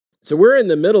So we're in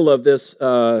the middle of this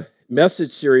message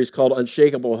series called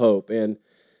Unshakable Hope, and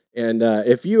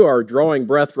if you are drawing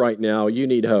breath right now, you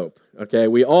need hope. Okay,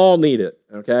 we all need it.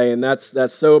 Okay, and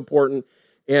that's so important.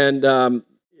 And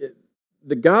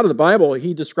the God of the Bible,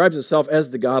 He describes Himself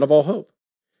as the God of all hope.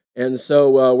 And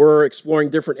so we're exploring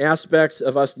different aspects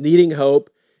of us needing hope.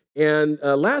 And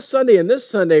last Sunday and this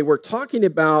Sunday, we're talking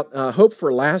about hope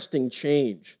for lasting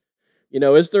change. You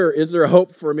know, is there a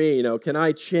hope for me? You know, can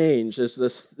I change? Is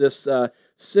this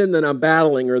sin that I'm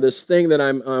battling or this thing that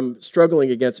I'm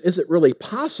struggling against, is it really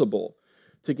possible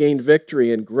to gain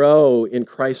victory and grow in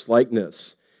Christ's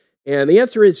likeness? And the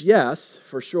answer is yes,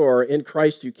 for sure. In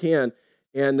Christ you can.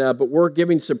 And but we're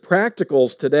giving some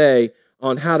practicals today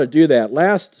on how to do that.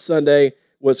 Last Sunday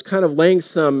was kind of laying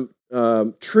some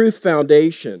truth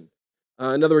foundation.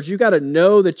 In other words, you got to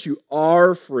know that you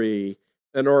are free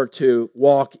in order to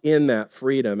walk in that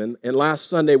freedom. And last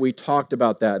Sunday we talked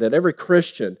about that every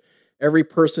Christian, every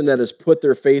person that has put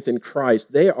their faith in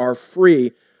Christ, they are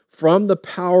free from the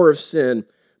power of sin.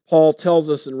 Paul tells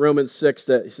us in Romans 6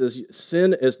 that he says,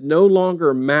 sin is no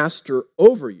longer master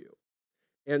over you.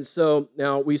 And so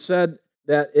now we said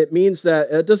that it means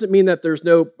that, it doesn't mean that there's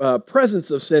no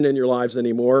presence of sin in your lives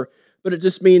anymore, but it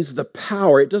just means the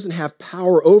power. It doesn't have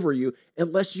power over you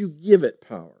unless you give it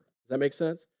power. Does that make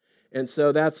sense? And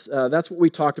so that's what we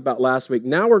talked about last week.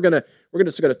 Now we're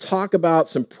just going to talk about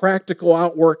some practical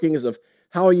outworkings of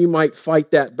how you might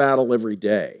fight that battle every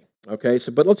day. Okay,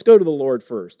 but let's go to the Lord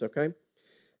first, okay?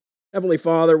 Heavenly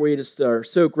Father, we just are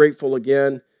so grateful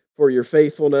again for your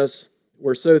faithfulness.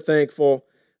 We're so thankful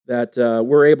that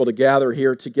we're able to gather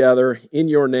here together in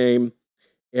your name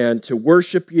and to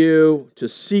worship you, to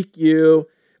seek you.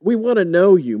 We want to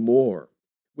know you more.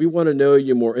 We want to know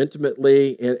you more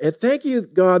intimately. And thank you,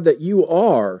 God, that you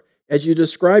are, as you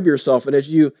describe yourself and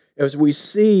as we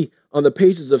see on the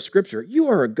pages of Scripture, you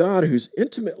are a God who's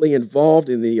intimately involved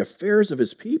in the affairs of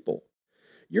his people.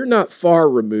 You're not far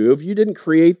removed. You didn't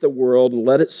create the world and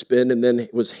let it spin and then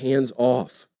it was hands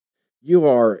off. You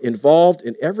are involved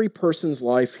in every person's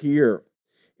life here.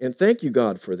 And thank you,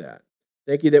 God, for that.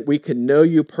 Thank you that we can know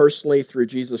you personally through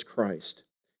Jesus Christ.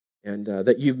 And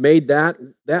that you've made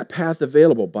that path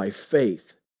available by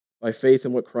faith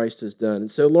in what Christ has done.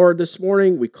 And so, Lord, this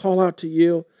morning we call out to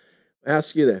you,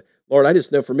 ask you that, Lord, I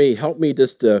just know for me, help me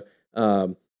just to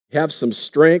have some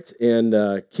strength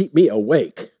and keep me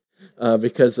awake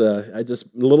because I just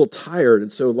am a little tired.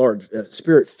 And so, Lord,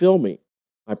 Spirit, fill me,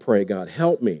 I pray, God,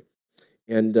 help me.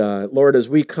 And Lord, as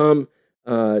we come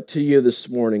to you this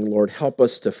morning, Lord, help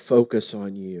us to focus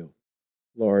on you.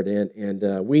 Lord,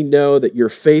 and we know that you're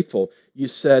faithful. You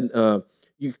said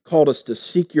you called us to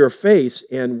seek your face,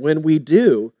 and when we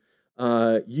do,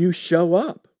 you show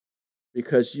up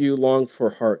because you long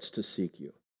for hearts to seek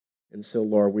you. And so,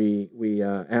 Lord, we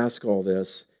ask all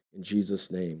this in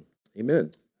Jesus' name.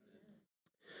 Amen.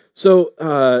 So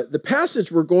the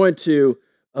passage we're going to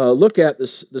look at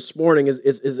this morning is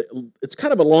it's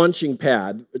kind of a launching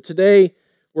pad. Today,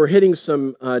 we're hitting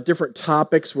some different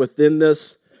topics within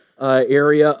this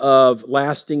area of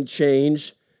lasting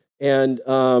change, and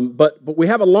but we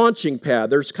have a launching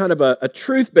pad. There's kind of a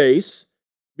truth base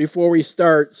before we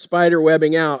start spider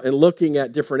webbing out and looking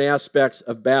at different aspects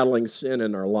of battling sin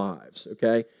in our lives.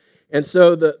 Okay, and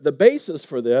so the basis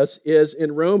for this is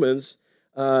in Romans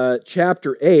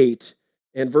chapter 8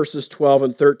 and verses 12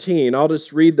 and 13. I'll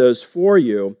just read those for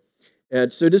you.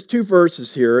 And so just two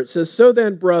verses here. It says, "So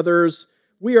then, brothers,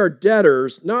 we are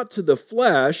debtors, not to the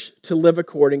flesh, to live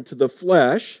according to the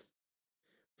flesh.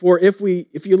 For if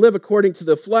you live according to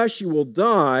the flesh, you will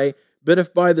die. But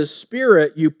if by the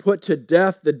Spirit you put to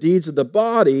death the deeds of the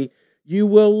body, you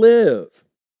will live."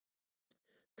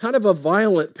 Kind of a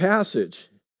violent passage,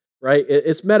 right?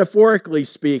 It's metaphorically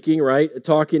speaking, right?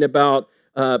 Talking about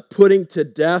putting to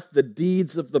death the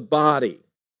deeds of the body.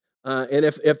 And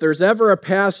if there's ever a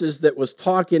passage that was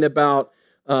talking about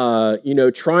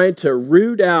trying to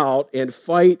root out and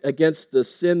fight against the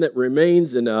sin that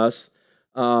remains in us,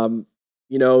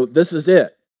 this is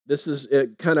it. This is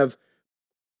it kind of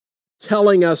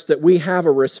telling us that we have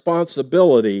a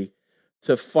responsibility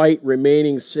to fight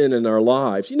remaining sin in our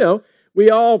lives. You know, we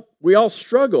all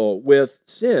struggle with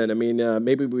sin. I mean,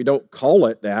 maybe we don't call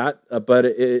it that, but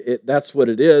that's what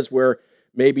it is, where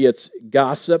maybe it's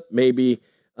gossip, maybe,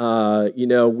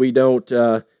 we don't...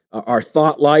 our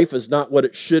thought life is not what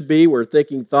it should be. We're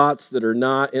thinking thoughts that are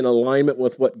not in alignment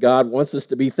with what God wants us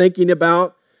to be thinking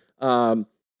about.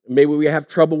 Maybe we have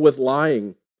trouble with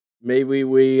lying. Maybe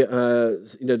we,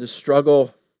 just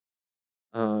struggle,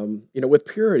 with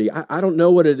purity. I don't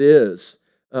know what it is.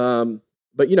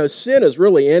 But sin is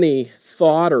really any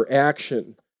thought or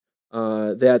action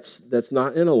that's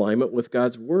not in alignment with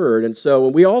God's word. And so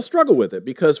we all struggle with it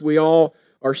because we all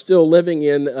are still living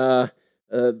in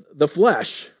the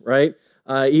flesh, right?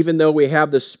 Even though we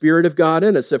have the Spirit of God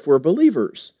in us if we're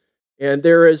believers. And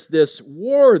there is this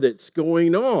war that's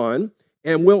going on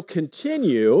and will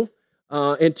continue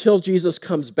until Jesus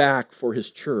comes back for his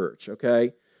church,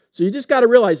 okay? So you just got to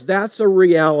realize that's a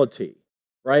reality,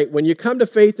 right? When you come to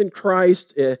faith in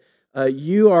Christ,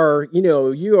 you are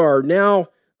now,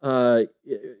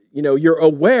 you're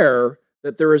aware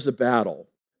that there is a battle.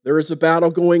 There is a battle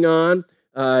going on.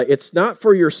 It's not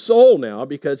for your soul now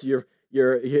because you're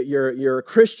a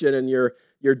Christian and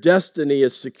your destiny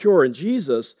is secure in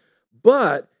Jesus,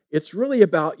 but it's really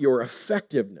about your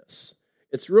effectiveness.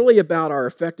 It's really about our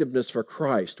effectiveness for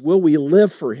Christ. Will we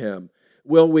live for him?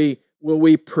 Will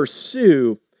we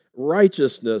pursue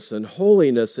righteousness and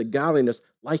holiness and godliness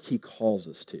like he calls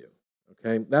us to?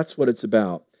 Okay, that's what it's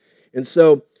about. And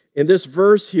so in this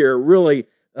verse here really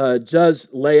does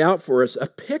lay out for us a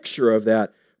picture of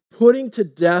that, putting to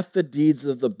death the deeds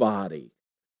of the body.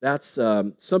 That's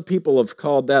some people have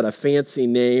called that a fancy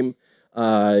name,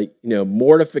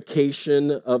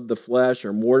 mortification of the flesh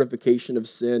or mortification of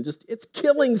sin. Just it's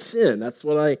killing sin. That's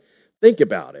what I think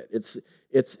about it. It's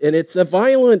a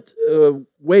violent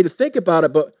way to think about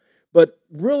it, but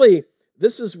really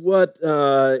this is what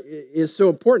is so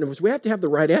important, is we have to have the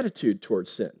right attitude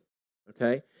towards sin.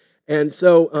 Okay. And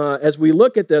so as we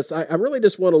look at this, I really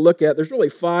just want to look at, there's really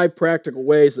 5 practical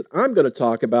ways that I'm going to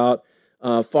talk about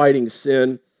fighting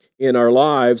sin in our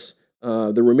lives,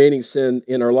 the remaining sin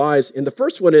in our lives. And the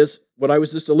first one is what I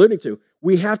was just alluding to.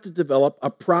 We have to develop a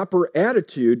proper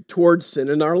attitude towards sin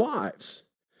in our lives.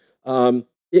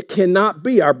 It cannot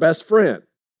be our best friend,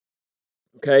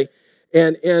 okay?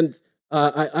 And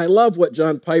I love what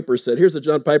John Piper said. Here's a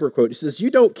John Piper quote. He says, "You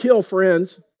don't kill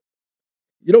friends.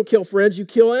 You don't kill friends, you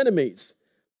kill enemies.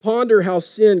 Ponder how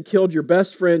sin killed your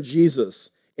best friend, Jesus,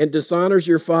 and dishonors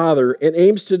your Father and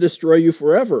aims to destroy you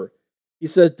forever." He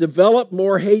says, develop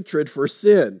more hatred for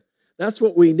sin. That's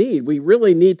what we need. We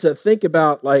really need to think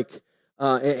about it's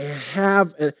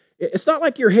not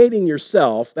like you're hating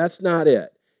yourself. That's not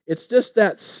it. It's just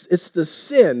that it's the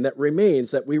sin that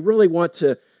remains that we really want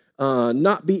to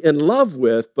not be in love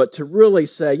with, but to really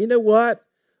say, you know what?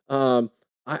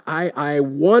 I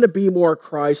want to be more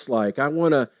Christ-like. I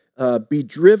want to be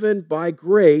driven by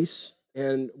grace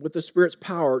and with the Spirit's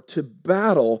power to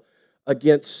battle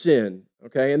against sin.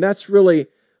 Okay, and that's really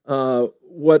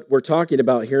what we're talking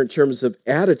about here in terms of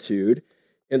attitude.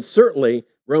 And certainly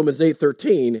Romans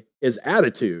 8:13 is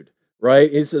attitude,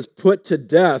 right? It says, put to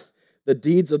death the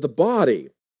deeds of the body.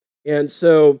 And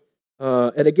so,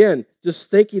 and again,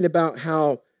 just thinking about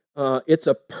how it's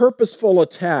a purposeful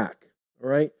attack, all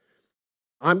right?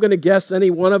 I'm going to guess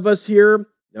any one of us here,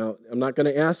 now I'm not going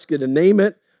to ask you to name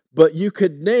it, but you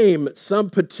could name some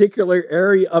particular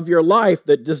area of your life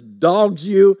that just dogs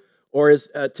you or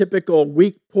is a typical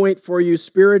weak point for you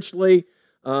spiritually.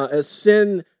 As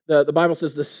sin, the Bible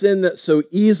says, the sin that so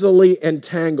easily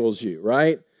entangles you,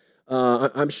 right?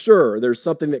 I'm sure there's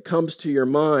something that comes to your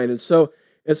mind. And so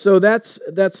that's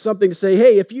something to say,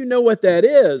 hey, if you know what that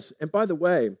is, and by the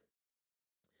way,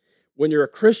 when you're a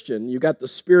Christian, you got the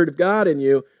Spirit of God in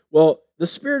you. Well, the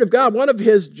Spirit of God, one of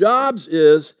his jobs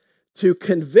is to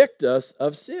convict us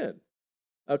of sin.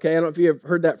 Okay, I don't know if you have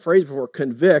heard that phrase before,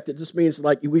 convict. It just means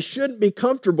like we shouldn't be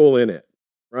comfortable in it,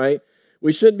 right?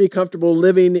 We shouldn't be comfortable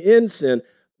living in sin.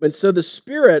 And so the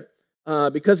Spirit,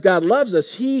 because God loves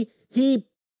us, He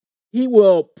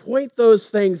will point those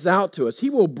things out to us. He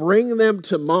will bring them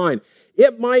to mind.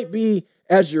 It might be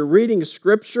as you're reading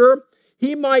Scripture,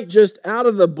 He might just out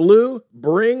of the blue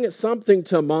bring something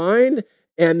to mind,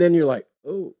 and then you're like,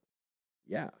 oh,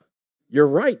 yeah, you're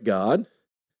right, God.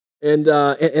 And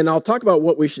I'll talk about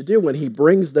what we should do when he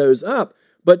brings those up.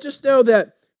 But just know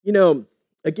that,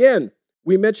 again,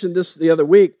 we mentioned this the other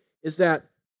week, is that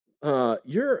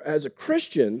you're, as a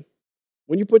Christian,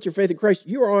 when you put your faith in Christ,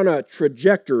 you are on a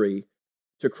trajectory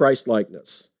to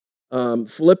Christ-likeness.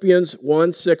 Philippians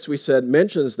 1:6, we said,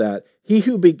 mentions that. He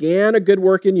who began a good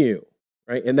work in you,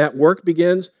 right? And that work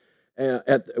begins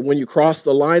when you cross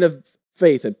the line of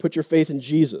faith and put your faith in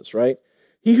Jesus, right?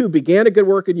 He who began a good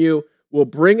work in you will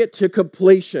bring it to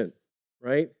completion,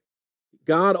 right?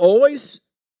 God always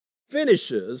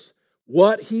finishes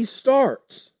what he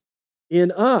starts in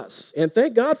us, and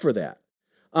thank God for that.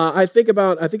 I think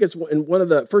it's in one of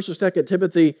the 1st or 2nd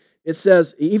Timothy, it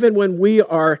says, even when we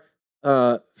are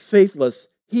faithless,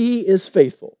 he is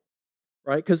faithful,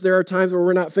 right? Because there are times where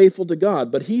we're not faithful to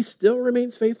God, but he still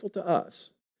remains faithful to us.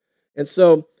 And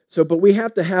but we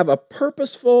have to have a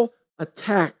purposeful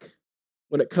attack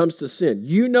when it comes to sin.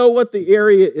 You know what the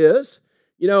area is.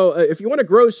 If you want to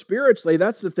grow spiritually,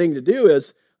 that's the thing to do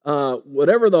is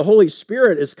whatever the Holy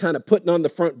Spirit is kind of putting on the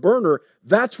front burner,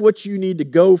 that's what you need to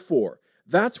go for.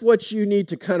 That's what you need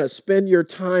to kind of spend your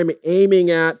time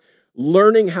aiming at,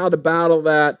 learning how to battle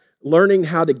that, learning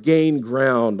how to gain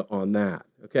ground on that,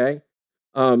 okay?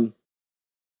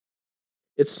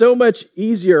 It's so much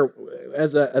easier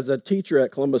as a teacher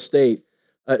at Columbus State,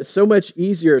 it's so much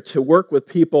easier to work with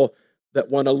people that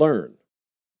want to learn,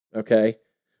 okay?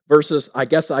 Versus, I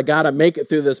guess I got to make it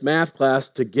through this math class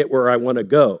to get where I want to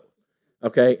go,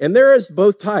 okay? And there is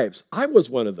both types. I was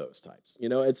one of those types.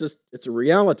 It's a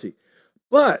reality.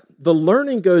 But the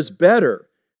learning goes better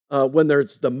when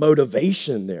there's the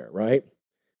motivation there, right?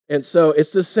 And so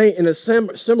it's the same in a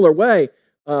similar way,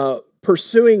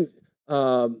 pursuing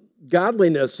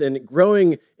godliness and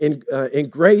growing in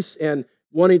grace and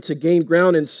wanting to gain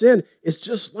ground in sin is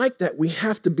just like that. We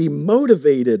have to be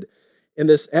motivated in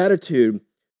this attitude.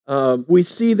 We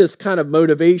see this kind of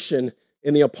motivation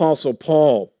in the Apostle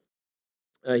Paul.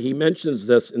 He mentions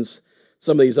this in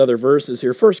some of these other verses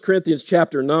here. 1 Corinthians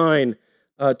chapter 9,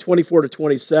 24 to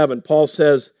 27, Paul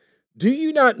says, "Do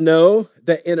you not know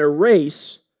that in a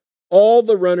race all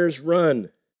the runners run,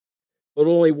 but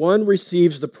only one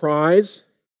receives the prize?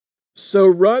 So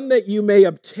run that you may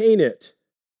obtain it.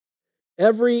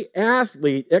 Every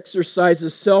athlete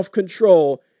exercises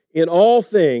self-control in all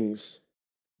things.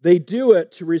 They do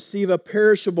it to receive a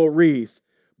perishable wreath,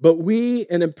 but we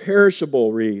an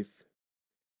imperishable wreath."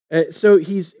 And so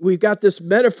we've got this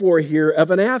metaphor here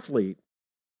of an athlete,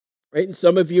 right? And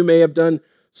some of you may have done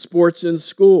sports in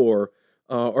school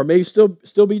or maybe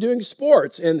still be doing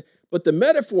sports. But the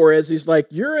metaphor is he's like,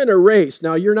 you're in a race.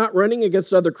 Now, you're not running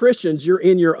against other Christians. You're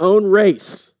in your own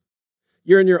race.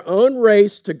 You're in your own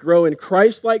race to grow in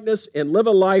Christ-likeness and live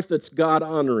a life that's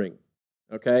God-honoring,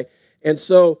 okay? And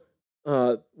so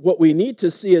what we need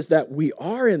to see is that we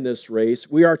are in this race.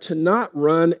 We are to not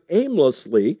run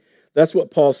aimlessly. That's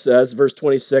what Paul says, verse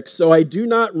 26. "So I do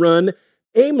not run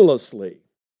aimlessly,"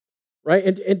 right?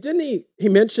 And didn't he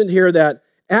mentioned here that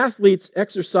athletes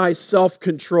exercise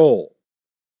self-control,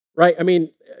 right? I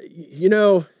mean,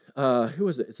 who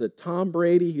is it? Is it Tom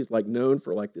Brady? He's like known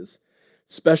for like this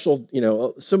special,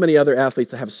 so many other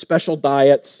athletes that have special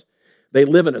diets. They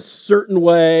live in a certain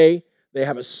way. They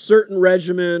have a certain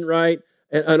regimen, right?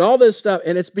 And all this stuff.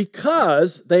 And it's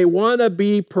because they want to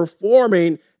be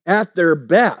performing at their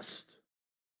best,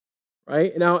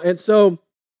 right? And so,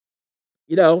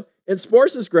 and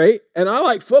sports is great. And I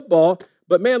like football.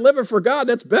 But man, living for God,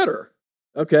 that's better,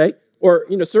 okay? Or,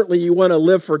 certainly you want to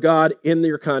live for God in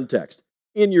your context,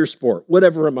 in your sport,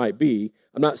 whatever it might be.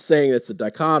 I'm not saying it's a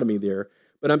dichotomy there,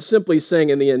 but I'm simply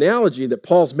saying in the analogy that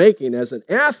Paul's making as an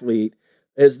athlete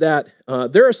is that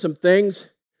there are some things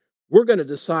we're going to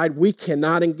decide we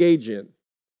cannot engage in.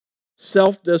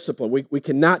 Self-discipline. We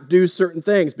cannot do certain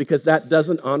things because that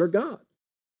doesn't honor God,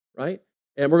 right?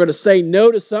 And we're going to say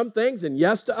no to some things and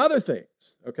yes to other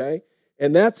things, okay?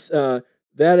 And that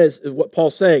is what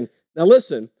Paul's saying. Now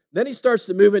listen, then he starts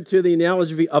to move into the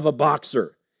analogy of a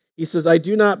boxer. He says, "I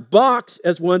do not box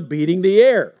as one beating the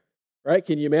air." Right?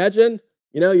 Can you imagine?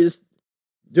 You're just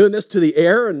doing this to the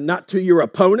air and not to your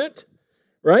opponent,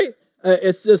 right?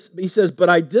 It's just, he says, "But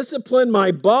I discipline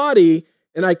my body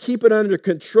and I keep it under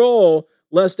control,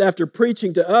 lest after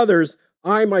preaching to others,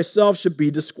 I myself should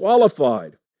be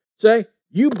disqualified." Say,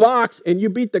 you box and you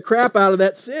beat the crap out of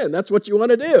that sin. That's what you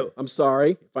want to do. I'm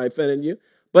sorry if I offended you.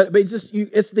 But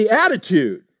it's the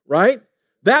attitude, right?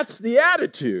 That's the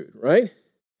attitude, right?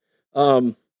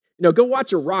 Go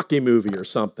watch a Rocky movie or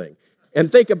something and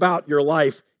think about your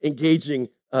life engaging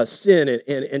sin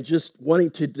and just wanting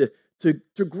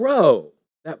to grow,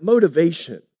 that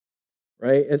motivation,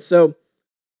 right? And so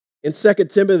in 2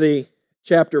 Timothy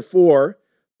chapter 4,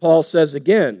 Paul says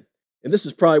again, and this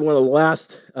is probably one of the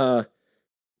last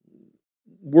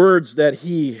words that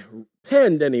he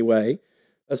penned anyway.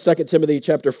 2 Timothy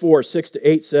chapter 4, 6 to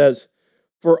 8 says,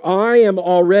 "For I am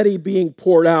already being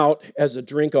poured out as a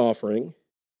drink offering,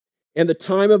 and the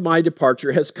time of my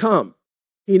departure has come."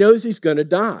 He knows he's going to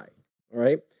die, all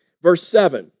right? Verse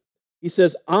 7, he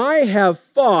says, "I have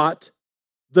fought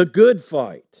the good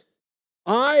fight.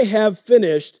 I have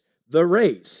finished the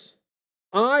race.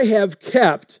 I have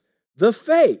kept the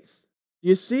faith."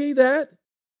 You see that?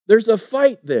 There's a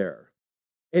fight there.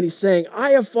 And he's saying, I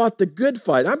have fought the good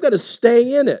fight. I'm going to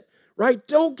stay in it, right?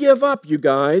 Don't give up, you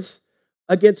guys,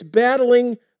 against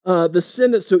battling the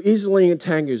sin that so easily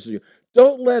entangles you.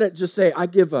 Don't let it just say, I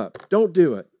give up. Don't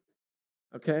do it,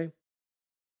 okay?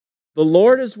 The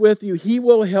Lord is with you. He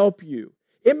will help you.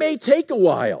 It may take a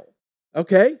while,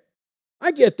 okay?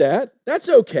 I get that. That's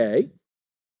okay.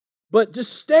 But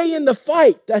just stay in the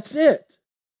fight. That's it.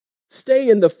 Stay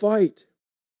in the fight.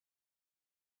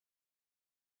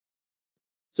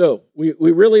 So we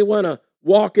really want to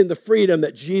walk in the freedom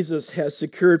that Jesus has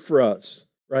secured for us,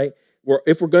 right?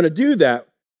 If we're going to do that,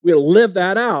 we'll live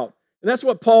that out. And that's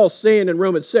what Paul's saying in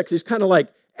Romans 6. He's kind of like,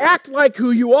 act like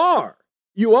who you are.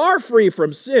 You are free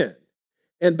from sin.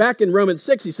 And back in Romans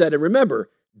 6, he said, and remember,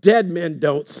 dead men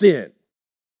don't sin.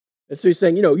 And so he's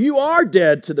saying, you are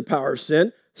dead to the power of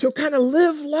sin, so kind of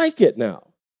live like it now.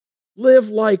 Live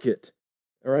like it,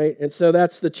 all right? And so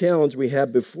that's the challenge we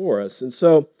have before us. And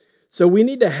so we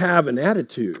need to have an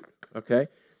attitude, okay?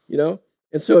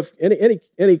 And so if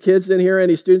any kids in here,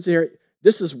 any students in here,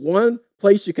 this is one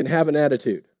place you can have an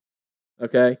attitude,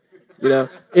 okay?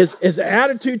 Is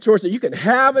attitude towards it. You can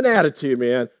have an attitude,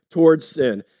 man, towards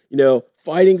sin,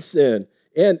 fighting sin.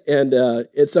 And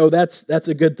so that's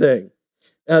a good thing.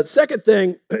 Second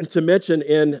thing to mention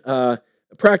in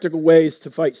practical ways to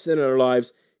fight sin in our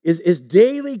lives is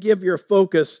daily give your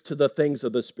focus to the things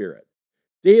of the Spirit.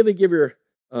 Daily give your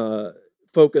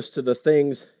focus to the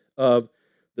things of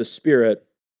the Spirit.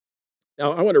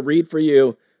 Now, I want to read for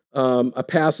you a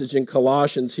passage in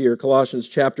Colossians here, Colossians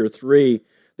chapter 3,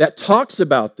 that talks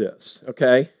about this,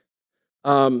 okay?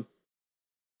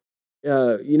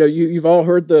 You've all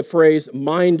heard the phrase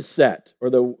mindset, or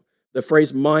the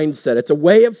phrase mindset. It's a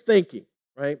way of thinking,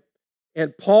 right?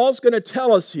 And Paul's going to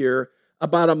tell us here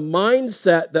about a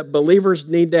mindset that believers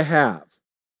need to have,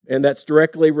 and that's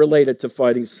directly related to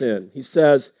fighting sin. He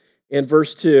says in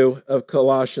verse 2 of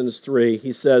Colossians 3,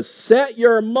 he says, set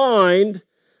your mind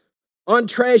on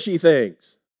trashy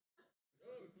things.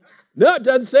 No, it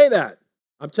doesn't say that.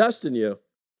 I'm testing you,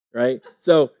 right?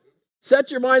 So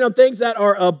set your mind on things that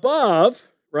are above,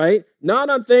 right? Not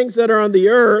on things that are on the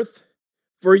earth,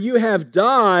 for you have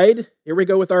died. Here we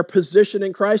go with our position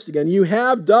in Christ again. You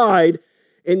have died,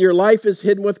 and your life is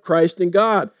hidden with Christ in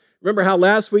God. Remember how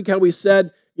last week, how we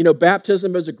said,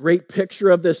 baptism is a great picture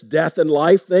of this death and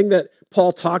life thing that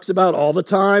Paul talks about all the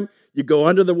time. You go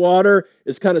under the water.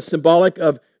 It's kind of symbolic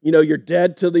of, you're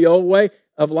dead to the old way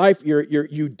of life.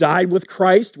 You died with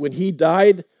Christ when he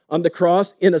died on the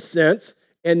cross, in a sense.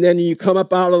 And then you come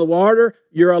up out of the water,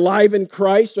 you're alive in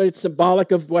Christ, right? It's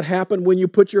symbolic of what happened when you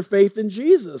put your faith in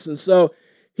Jesus. And so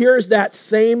here's that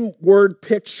same word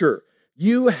picture.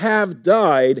 You have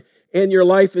died, and your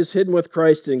life is hidden with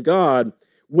Christ in God.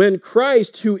 When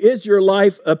Christ, who is your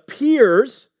life,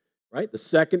 appears, right, the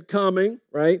second coming,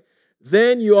 right,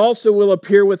 then you also will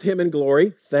appear with him in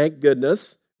glory. Thank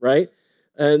goodness, right?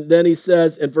 And then he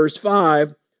says in verse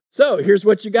 5, so here's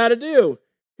what you got to do.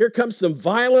 Here comes some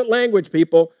violent language,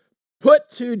 people.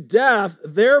 Put to death,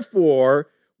 therefore,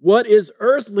 what is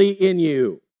earthly in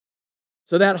you.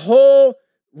 So that whole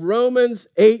Romans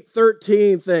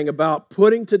 8:13 thing about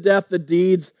putting to death the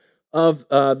deeds of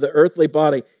the earthly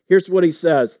body. Here's what he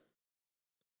says.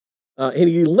 And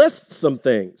he lists some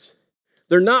things.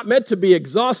 They're not meant to be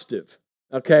exhaustive,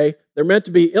 okay? They're meant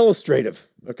to be illustrative,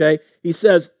 okay? He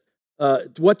says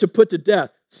what to put to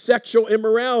death. Sexual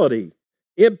immorality,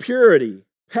 impurity,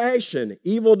 passion,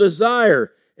 evil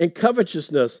desire, and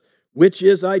covetousness, which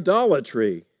is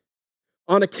idolatry.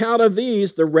 On account of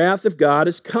these, the wrath of God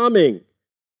is coming.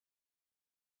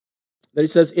 Then he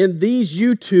says, in these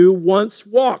you too once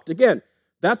walked. Again,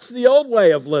 that's the old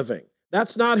way of living.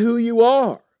 That's not who you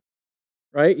are,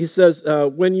 right? He says,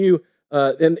 when you,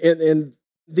 in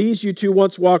these you too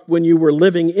once walked when you were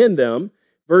living in them.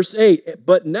 Verse 8,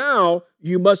 but now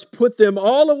you must put them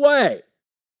all away.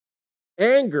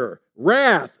 Anger,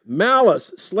 wrath,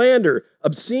 malice, slander,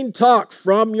 obscene talk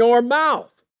from your mouth.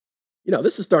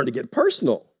 This is starting to get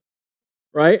personal,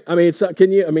 right?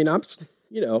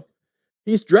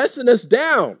 He's dressing us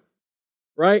down,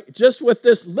 right? Just with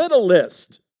this little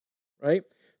list, right?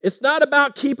 It's not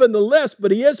about keeping the list,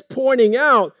 but he is pointing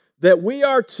out that we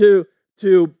are to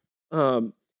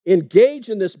engage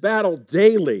in this battle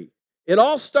daily. It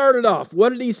all started off, what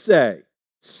did he say?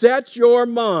 Set your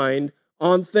mind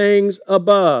on things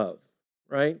above,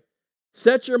 right?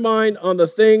 Set your mind on the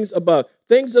things above,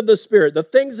 things of the Spirit, the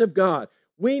things of God.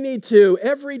 We need to,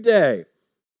 every day,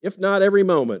 if not every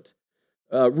moment,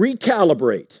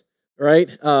 recalibrate, right?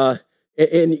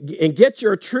 And get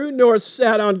your true north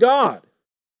set on God.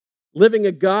 Living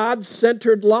a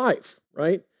God-centered life,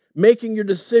 right? Making your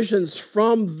decisions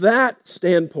from that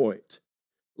standpoint.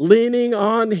 Leaning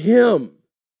on him,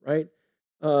 right?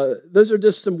 Those are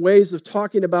just some ways of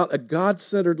talking about a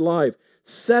God-centered life.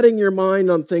 Setting your mind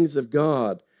on things of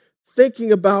God.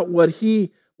 Thinking about what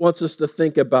he wants us to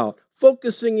think about.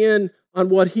 Focusing in on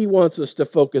what he wants us to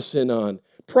focus in on.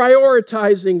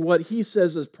 prioritizing what he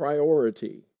says is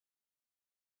priority.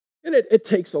 And it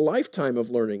takes a lifetime of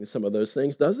learning some of those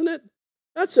things, doesn't it?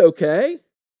 That's okay.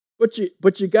 But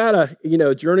you gotta,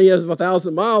 journey as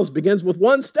 1,000 miles begins with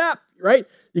one step, right?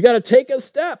 You gotta take a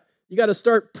step. You gotta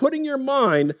start putting your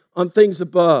mind on things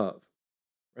above,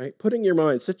 right?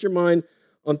 Set your mind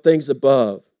on things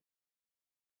above.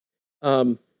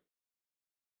 Let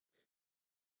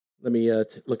me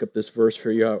look up this verse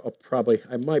for you.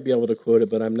 I might be able to quote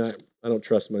it, but I don't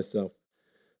trust myself.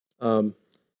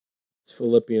 It's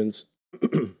Philippians.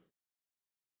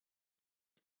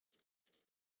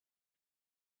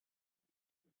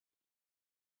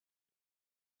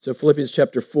 So Philippians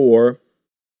chapter 4,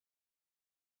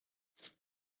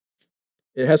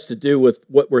 it has to do with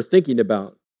what we're thinking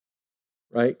about,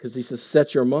 right? Because he says,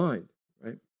 set your mind,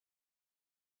 right?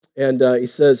 And he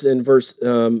says in verse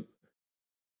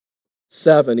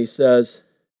 7, verse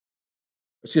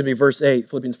 8,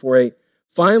 Philippians 4:8.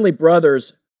 Finally,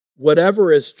 brothers,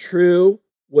 whatever is true,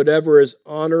 whatever is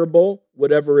honorable,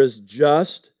 whatever is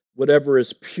just, whatever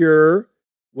is pure,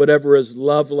 whatever is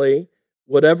lovely,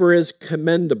 whatever is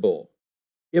commendable,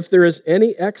 if there is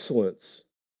any excellence,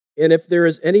 and if there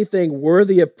is anything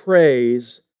worthy of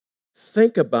praise,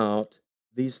 think about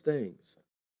these things.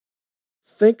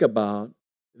 Think about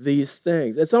these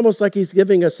things. It's almost like he's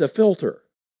giving us a filter.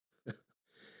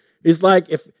 He's like,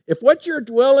 if what you're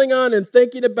dwelling on and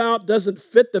thinking about doesn't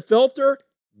fit the filter,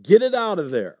 get it out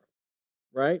of there,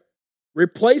 right?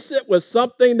 Replace it with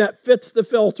something that fits the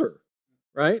filter,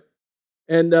 right?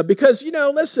 And because,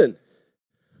 listen,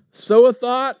 sow a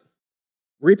thought,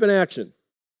 reap an action.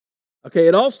 Okay,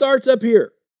 it all starts up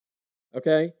here,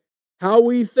 okay? How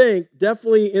we think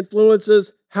definitely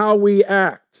influences how we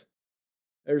act.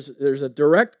 There's a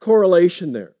direct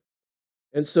correlation there.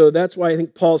 And so that's why I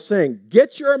think Paul's saying,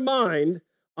 get your mind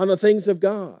on the things of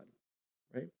God,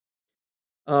 right?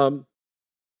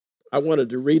 I wanted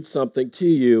to read something to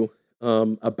you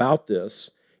about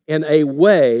this in a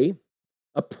way,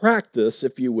 a practice,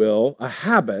 if you will, a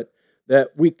habit that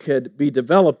we could be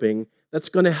developing that's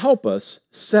going to help us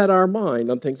set our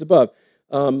mind on things above.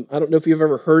 I don't know if you've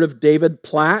ever heard of David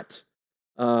Platt.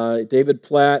 David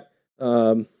Platt,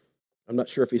 I'm not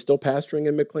sure if he's still pastoring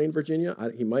in McLean, Virginia.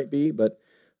 He might be, but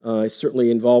he's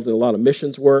certainly involved in a lot of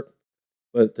missions work.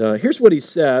 But here's what he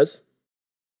says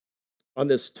on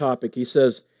this topic. He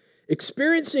says,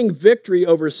 experiencing victory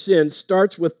over sin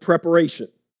starts with preparation.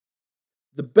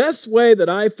 The best way that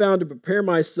I've found to prepare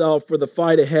myself for the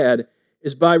fight ahead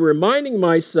is by reminding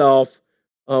myself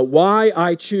why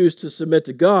I choose to submit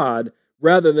to God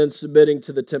rather than submitting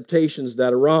to the temptations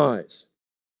that arise.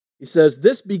 He says,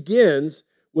 this begins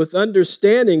with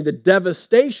understanding the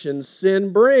devastation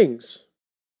sin brings.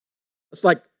 It's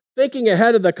like thinking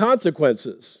ahead of the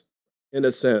consequences, in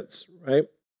a sense, right?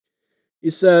 He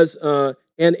says, and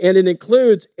it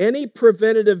includes any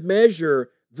preventative measure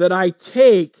that I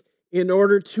take in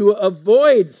order to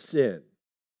avoid sin.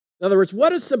 In other words,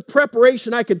 what is some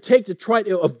preparation I can take to try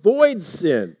to avoid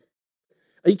sin?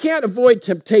 You can't avoid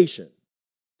temptation.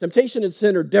 Temptation and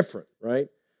sin are different, right?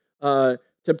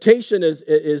 Temptation is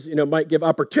might give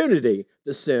opportunity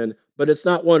to sin, but it's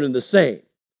not one and the same,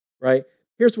 right?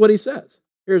 Here's what he says.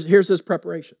 Here's his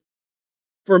preparation.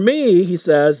 For me, he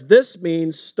says, this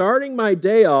means starting my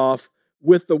day off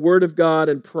with the Word of God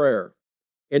and prayer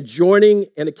and joining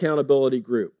an accountability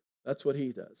group. That's what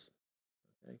he does.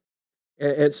 Okay?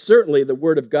 And certainly the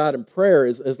Word of God and prayer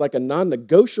is like a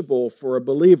non-negotiable for a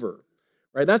believer,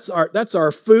 right? That's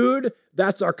our food.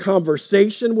 That's our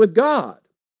conversation with God.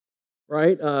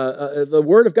 Right? The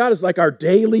Word of God is like our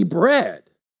daily bread,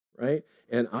 right?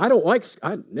 And I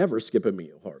never skip a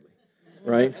meal, hardly,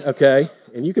 right? Okay?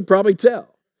 And you could probably tell.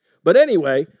 But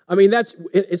anyway, I mean,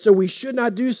 so we should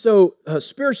not do so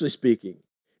spiritually speaking.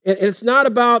 And it's not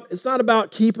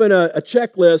about keeping a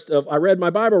checklist of, I read my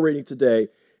Bible reading today.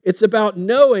 It's about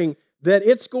knowing that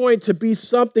it's going to be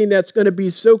something that's going to be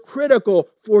so critical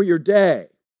for your day,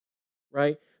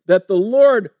 right? That the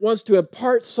Lord wants to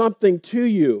impart something to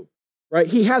you. Right?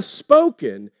 He has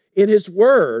spoken in his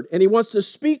word, and he wants to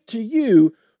speak to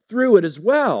you through it as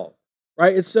well.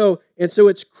 Right? And so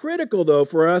it's critical, though,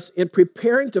 for us in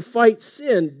preparing to fight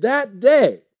sin that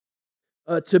day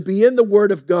to be in the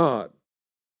Word of God.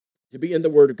 To be in the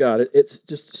Word of God. It's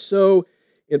just so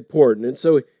important. And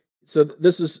so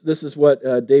this is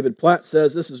what David Platt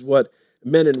says. This is what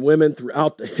men and women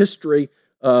throughout the history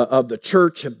of the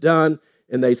church have done.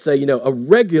 And they say, a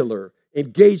regular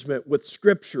engagement with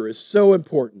Scripture is so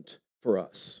important for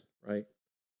us, right?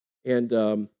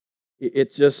 And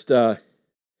it's just, I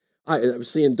was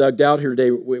seeing Doug Dowd here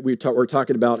today. We're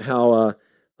talking about how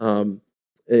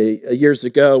years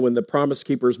ago when the Promise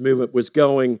Keepers movement was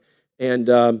going, and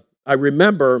I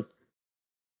remember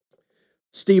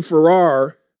Steve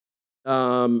Farrar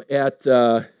at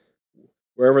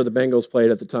wherever the Bengals played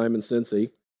at the time in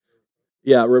Cincy.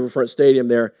 Yeah, Riverfront Stadium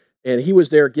there. And he was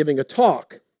there giving a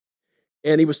talk.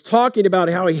 And he was talking about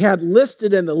how he had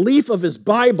listed in the leaf of his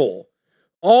Bible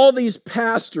all these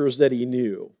pastors that he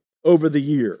knew over the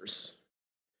years.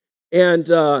 And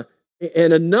a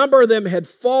number of them had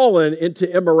fallen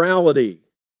into immorality.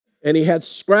 And he had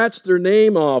scratched their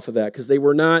name off of that because they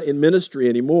were not in ministry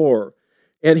anymore.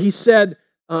 And he said,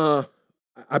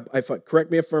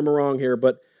 correct me if I'm wrong here,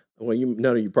 but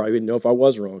none of you probably didn't know if I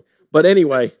was wrong. But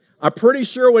anyway, I'm pretty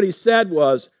sure what he said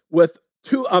was,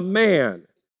 to a man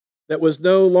that was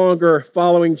no longer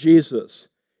following Jesus,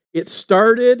 it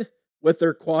started with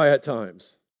their quiet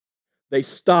times. They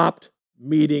stopped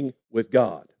meeting with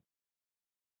God.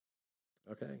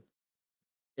 Okay?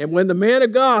 And when the man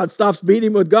of God stops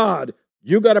meeting with God,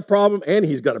 you got a problem and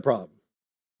he's got a problem.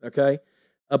 Okay?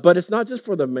 But it's not just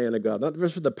for the man of God, not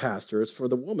just for the pastor, it's for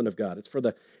the woman of God. It's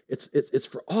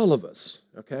for all of us.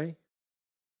 Okay?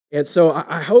 And so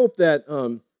I hope that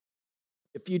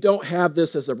if you don't have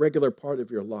this as a regular part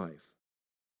of your life,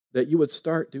 that you would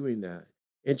start doing that.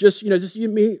 And just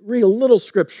read a little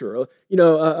scripture,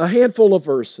 a handful of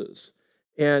verses.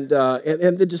 And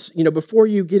then just, before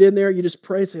you get in there, you just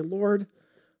pray and say, Lord,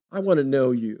 I want to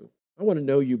know you. I want to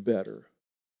know you better.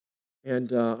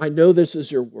 And I know this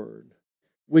is your word.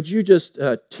 Would you just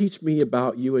teach me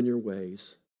about you and your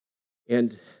ways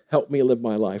and help me live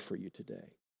my life for you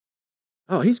today?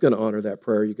 Oh, he's going to honor that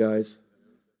prayer, you guys.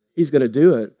 He's going to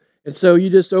do it. And so you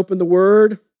just open the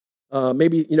Word.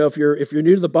 Maybe, if you're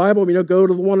new to the Bible, go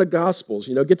to one of the Gospels.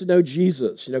 Get to know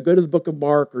Jesus. Go to the book of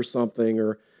Mark or something,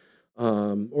 or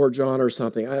John or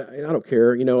something. I don't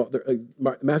care.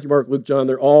 Matthew, Mark, Luke, John,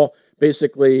 they're all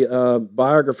basically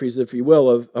biographies, if you will,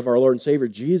 of our Lord and Savior,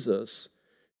 Jesus.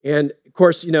 And, of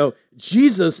course,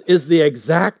 Jesus is the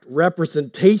exact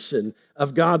representation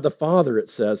of God the Father, it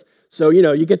says. So,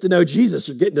 you get to know Jesus,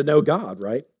 you're getting to know God,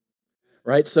 right?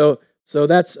 Right? So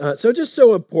that's just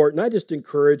so important. I just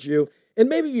encourage you. And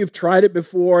maybe you've tried it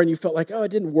before and you felt like, oh, it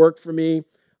didn't work for me.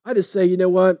 I just say, you know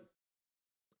what?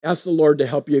 Ask the Lord to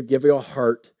help you, give you a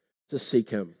heart to seek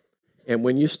him. And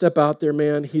when you step out there,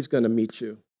 man, he's going to meet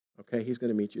you. Okay? He's going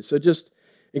to meet you. So just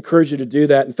encourage you to do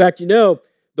that. In fact, the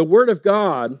Word of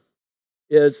God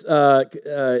is,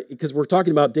 because we're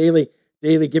talking about daily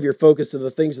give your focus to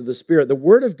the things of the Spirit. The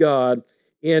Word of God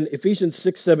in Ephesians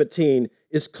 6:17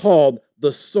 is called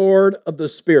the sword of the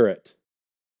Spirit.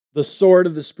 The sword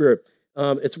of the Spirit.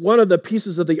 It's one of the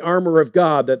pieces of the armor of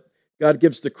God that God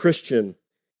gives the Christian.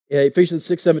 Ephesians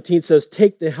 6:17 says,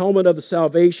 take the helmet of the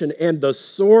salvation and the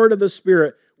sword of the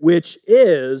Spirit, which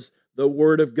is the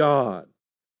Word of God.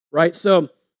 Right? So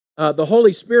the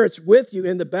Holy Spirit's with you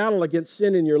in the battle against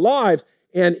sin in your lives,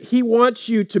 and he wants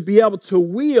you to be able to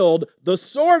wield the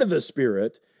sword of the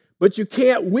Spirit, but you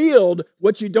can't wield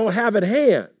what you don't have at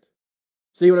hand.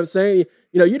 See what I'm saying?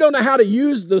 You don't know how to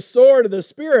use the sword of the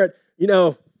Spirit.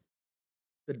 The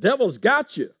devil's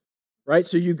got you, right?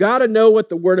 So you got to know what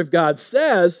the Word of God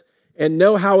says and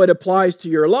know how it applies to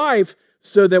your life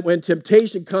so that when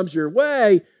temptation comes your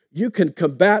way, you can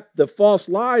combat the false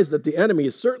lies that the enemy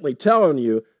is certainly telling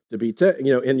you to be,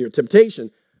 in your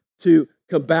temptation, to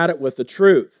combat it with the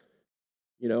truth.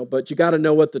 But you got to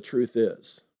know what the truth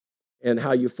is. And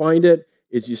how you find it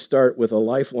is you start with a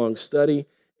lifelong study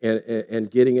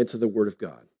and getting into the Word of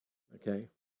God, okay?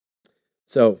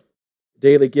 So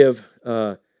daily give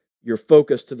your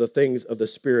focus to the things of the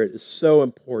Spirit is so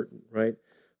important, right?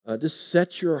 Just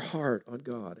set your heart on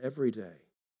God every day.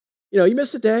 You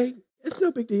miss a day, it's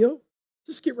no big deal.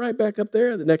 Just get right back up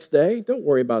there the next day. Don't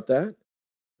worry about that,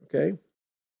 okay?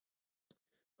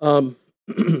 And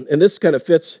this kind of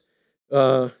fits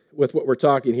with what we're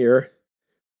talking here.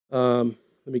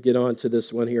 Let me get on to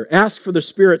this one here. Ask for the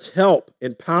Spirit's help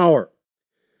and power.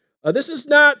 This is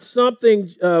not something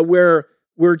where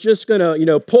we're just going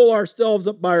to, pull ourselves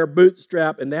up by our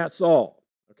bootstrap and that's all.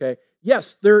 Okay?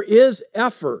 Yes, there is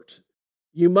effort.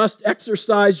 You must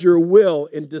exercise your will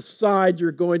and decide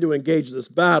you're going to engage this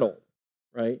battle,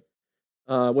 right?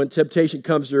 When temptation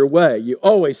comes your way, you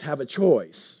always have a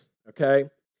choice. Okay?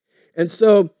 And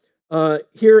so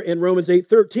here in Romans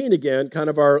 8:13 again, kind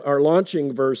of our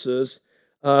launching verses,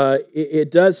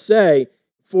 it does say,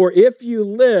 for if you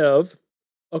live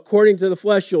according to the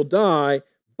flesh, you'll die,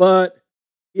 but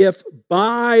if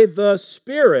by the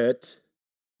Spirit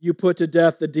you put to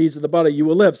death the deeds of the body, you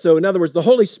will live. So in other words, the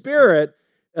Holy Spirit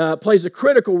plays a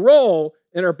critical role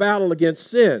in our battle against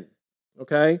sin,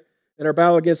 okay? In our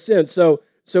battle against sin. So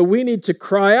So we need to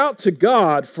cry out to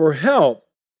God for help,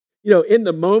 in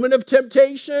the moment of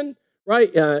temptation,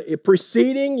 right?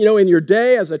 Preceding, in your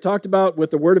day, as I talked about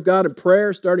with the Word of God and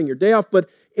prayer, starting your day off. But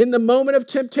in the moment of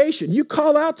temptation, you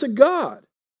call out to God,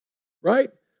 right?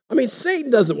 I mean,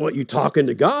 Satan doesn't want you talking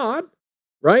to God,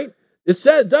 right?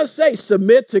 It does say,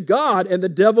 submit to God and the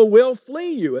devil will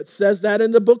flee you. It says that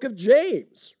in the book of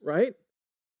James, right?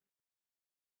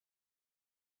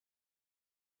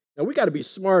 Now, we got to be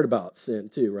smart about sin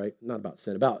too, right? Not about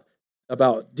sin,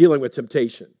 about dealing with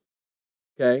temptation,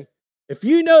 okay? If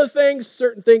you know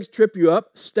certain things trip you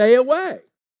up, stay away.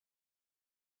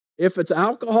 If it's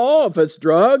alcohol, if it's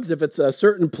drugs, if it's a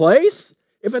certain place,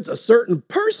 if it's a certain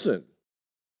person,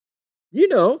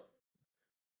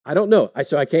 I don't know. I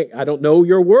don't know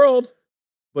your world,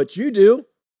 but you do.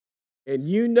 And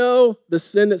you know the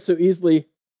sin that so easily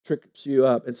trips you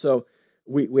up. And so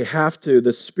we have to,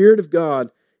 the Spirit of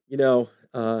God, is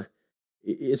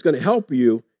going to help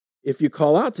you if you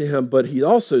call out to him, but he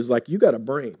also is like, you got a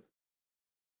brain.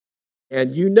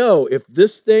 And if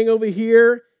this thing over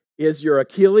here is your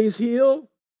Achilles heel,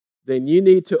 then you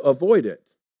need to avoid it,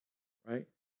 right?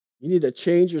 You need to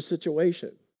change your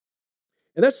situation.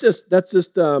 And that's just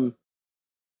getting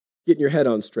your head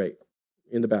on straight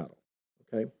in the battle,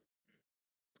 okay?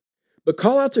 But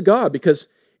call out to God because,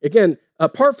 again,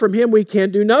 apart from him, we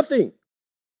can do nothing,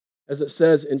 as it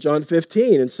says in John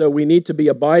 15. And so we need to be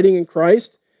abiding in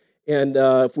Christ. And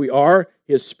if we are,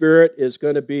 his Spirit is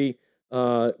going to be,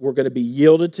 we're going to be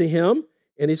yielded to him,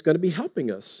 and he's going to be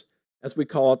helping us as we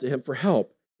call out to him for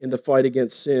help in the fight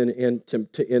against sin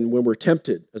and when we're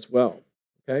tempted as well,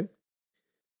 okay?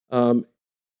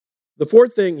 The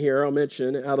fourth thing here I'll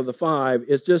mention out of the 5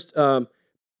 is just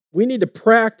we need to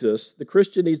practice, the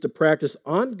Christian needs to practice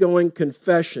ongoing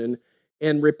confession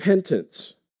and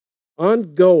repentance.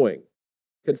 Ongoing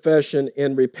confession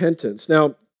and repentance.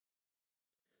 Now,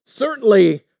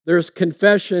 certainly there's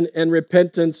confession and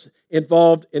repentance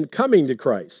involved in coming to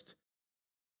Christ.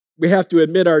 We have to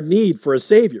admit our need for a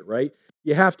Savior, right?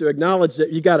 You have to acknowledge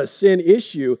that you got a sin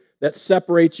issue that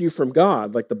separates you from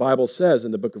God, like the Bible says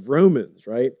in the book of Romans,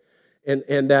 right?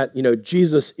 And that,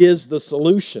 Jesus is the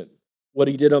solution. What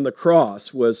he did on the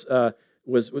cross was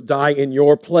die in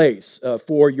your place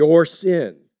for your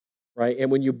sin, right? And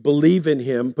when you believe in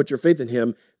him, put your faith in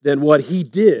him, then what he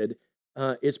did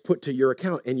is put to your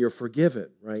account and you're forgiven,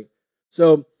 right?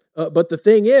 So, but the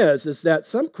thing is that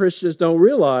some Christians don't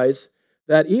realize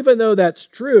that even though that's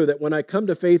true, that when I come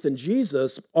to faith in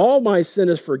Jesus, all my sin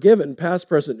is forgiven, past,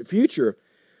 present, and future,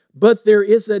 but there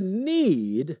is a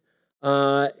need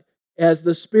as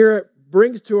the Spirit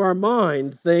brings to our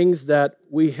mind things that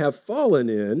we have fallen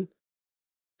in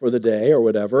for the day or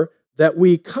whatever, that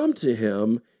we come to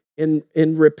him in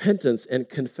repentance and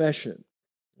confession,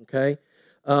 okay?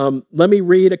 Let me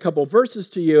read a couple verses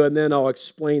to you, and then I'll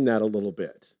explain that a little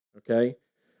bit, okay?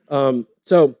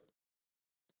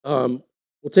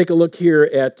 We'll take a look here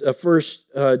at 1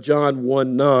 John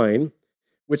 1:9,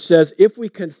 which says, if we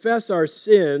confess our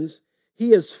sins,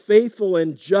 he is faithful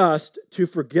and just to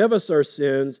forgive us our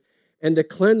sins and to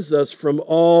cleanse us from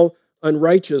all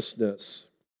unrighteousness.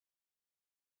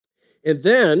 And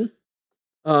then,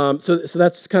 so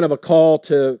that's kind of a call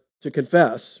to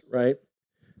confess, right?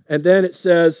 And then it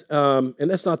says, and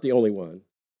that's not the only one,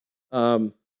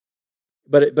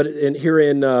 but here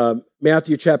in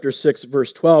Matthew chapter 6,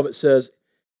 verse 12, it says,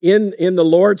 in the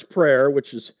Lord's Prayer,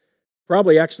 which is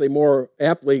probably actually more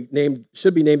aptly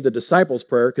should be named the disciples'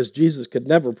 prayer, because Jesus could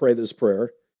never pray this prayer.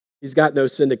 He's got no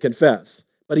sin to confess.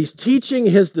 But he's teaching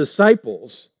his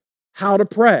disciples how to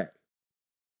pray.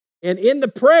 And in the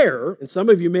prayer, and some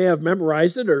of you may have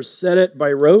memorized it or said it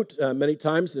by rote many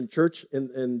times in church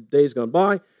in days gone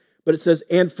by, but it says,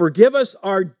 and forgive us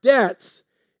our debts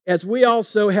as we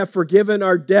also have forgiven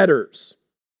our debtors.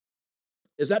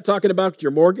 Is that talking about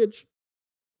your mortgage?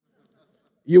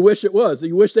 You wish it was.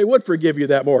 You wish they would forgive you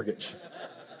that mortgage,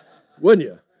 wouldn't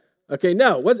you? Okay,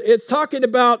 no. It's talking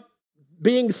about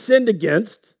being sinned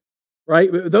against, right?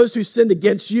 Those who sinned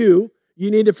against you, you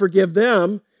need to forgive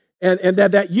them, and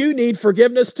that you need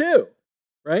forgiveness too,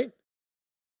 right?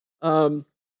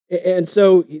 And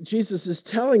so Jesus is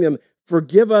telling them,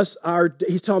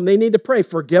 he's telling them they need to pray,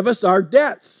 forgive us our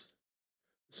debts.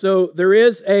 So there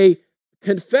is a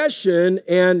confession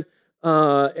and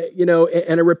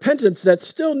a repentance that's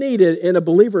still needed in a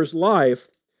believer's life.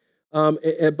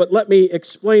 But let me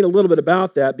explain a little bit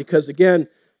about that, because again,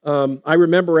 I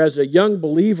remember as a young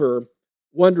believer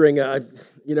wondering,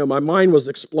 my mind was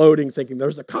exploding, thinking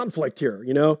there's a conflict here,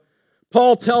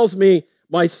 Paul tells me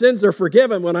my sins are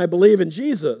forgiven when I believe in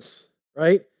Jesus,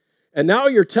 right? And now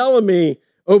you're telling me,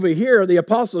 over here, the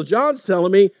Apostle John's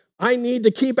telling me I need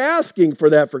to keep asking for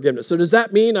that forgiveness. So does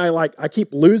that mean I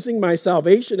keep losing my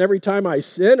salvation every time I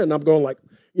sin? And I'm going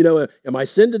am I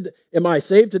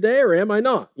saved today or am I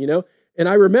not? And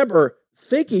I remember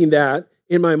thinking that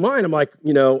in my mind. I'm like,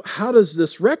 how does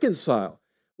this reconcile?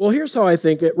 Well, here's how I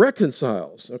think it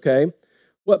reconciles, okay?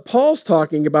 What Paul's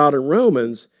talking about in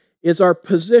Romans is our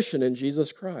position in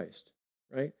Jesus Christ,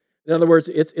 right? In other words,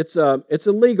 it's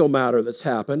a legal matter that's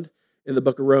happened in the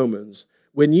book of Romans.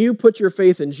 When you put your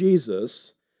faith in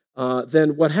Jesus,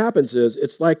 then what happens is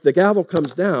it's like the gavel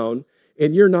comes down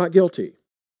and you're not guilty.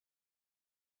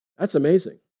 That's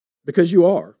amazing because you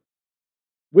are.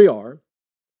 We are.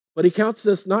 But he counts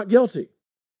us not guilty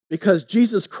because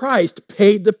Jesus Christ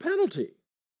paid the penalty,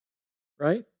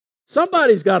 right?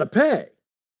 Somebody's got to pay.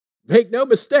 Make no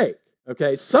mistake,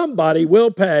 okay? Somebody will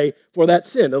pay for that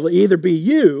sin. It'll either be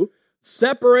you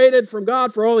separated from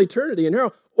God for all eternity in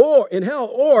hell,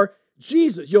 or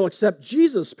Jesus. You'll accept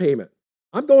Jesus' payment.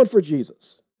 I'm going for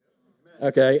Jesus.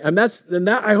 Okay, and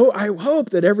I hope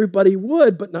that everybody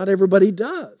would, but not everybody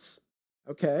does.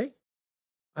 Okay,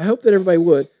 I hope that everybody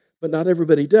would, but not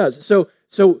everybody does. So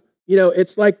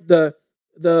it's like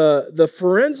the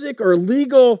forensic or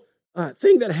legal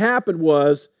thing that happened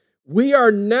was we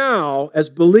are now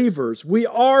as believers, we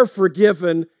are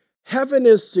forgiven. Heaven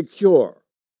is secure.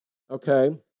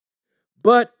 Okay,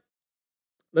 but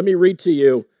let me read to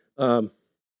you.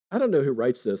 I don't know who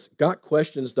writes this,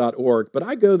 gotquestions.org, but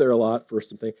I go there a lot for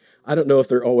something. I don't know if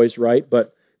they're always right,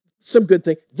 but some good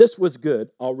thing. This was good.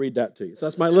 I'll read that to you. So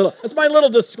that's my little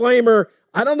disclaimer.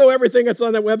 I don't know everything that's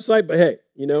on that website, but hey,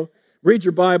 read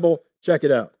your Bible, check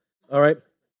it out. All right?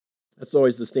 That's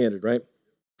always the standard, right?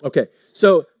 Okay.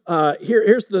 So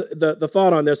here's the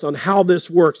thought on this, on how this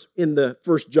works in the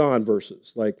 1 John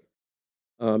verses.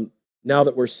 Now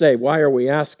that we're saved, why are we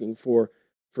asking for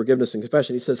forgiveness and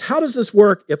confession? He says, how does this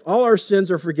work if all our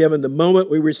sins are forgiven the moment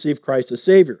we receive Christ as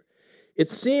Savior? It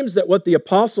seems that what the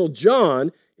Apostle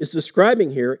John is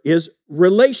describing here is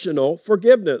relational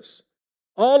forgiveness.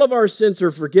 All of our sins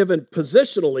are forgiven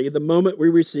positionally the moment we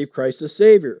receive Christ as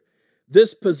Savior.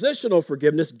 This positional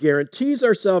forgiveness guarantees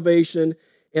our salvation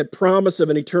and promise of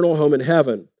an eternal home in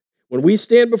heaven. When we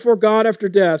stand before God after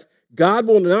death, God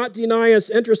will not deny us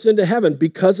entrance into heaven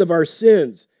because of our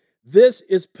sins. This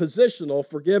is positional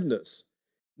forgiveness.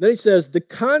 Then he says, the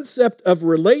concept of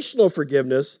relational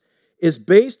forgiveness is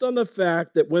based on the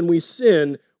fact that when we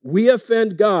sin, we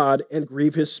offend God and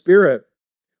grieve His Spirit.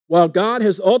 While God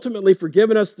has ultimately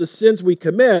forgiven us the sins we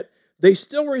commit, they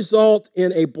still result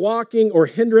in a blocking or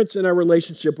hindrance in our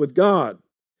relationship with God.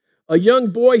 A young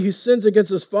boy who sins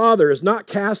against his father is not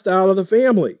cast out of the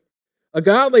family. A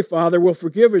godly father will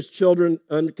forgive his children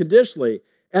unconditionally.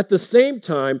 At the same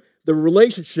time, the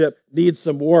relationship needs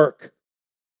some work,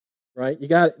 right? You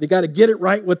got to get it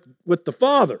right with the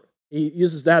father. He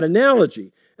uses that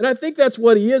analogy. And I think that's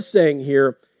what he is saying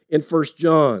here in 1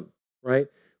 John, right?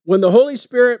 When the Holy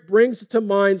Spirit brings to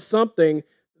mind something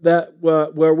that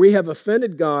where we have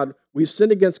offended God, we've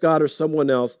sinned against God or someone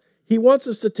else, he wants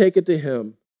us to take it to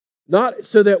him. Not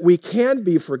so that we can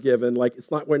be forgiven, like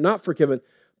we're not forgiven,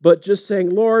 but just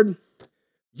saying, Lord,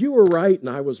 you were right and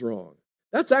I was wrong.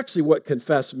 That's actually what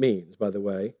confess means, by the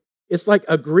way. It's like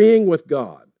agreeing with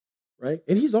God, right?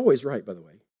 And he's always right, by the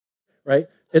way, right?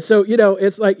 And so,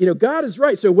 it's like, God is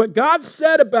right. So what God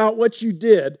said about what you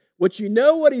did, what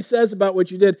he says about what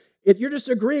you did, you're just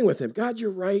agreeing with him. God,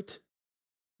 you're right.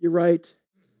 You're right.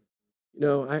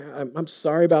 I'm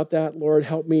sorry about that, Lord.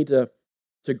 Help me to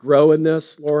grow in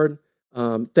this, Lord.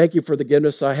 Thank you for the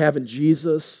goodness I have in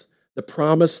Jesus, the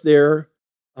promise there.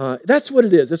 That's what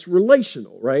it is. It's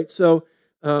relational, right? So,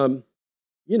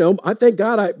 I thank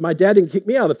God my dad didn't kick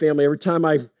me out of the family every time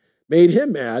I made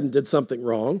him mad and did something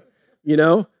wrong,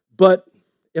 But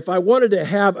if I wanted to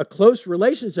have a close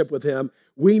relationship with him,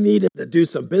 we needed to do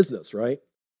some business, right?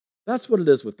 That's what it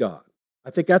is with God. I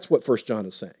think that's what 1 John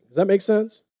is saying. Does that make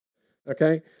sense?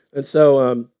 Okay? And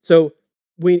so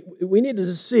we need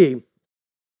to see,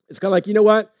 it's kind of like,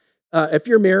 what? If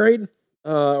you're married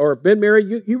or have been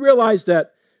married, you realize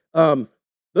that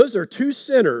those are two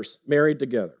sinners married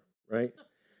together, right?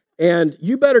 And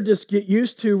you better just get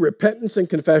used to repentance and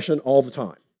confession all the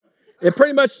time. It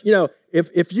pretty much,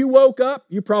 if you woke up,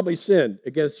 you probably sinned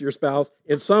against your spouse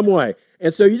in some way.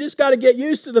 And so you just got to get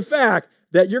used to the fact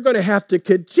that you're going to have to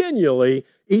continually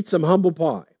eat some humble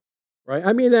pie, right?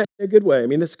 I mean that in a good way. I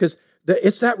mean, this because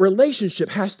it's that relationship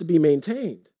has to be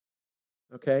maintained,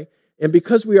 okay? And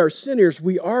because we are sinners,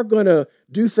 we are going to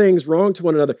do things wrong to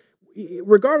one another,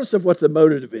 regardless of what the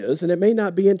motive is, and it may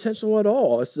not be intentional at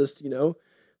all. It's just,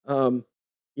 I'm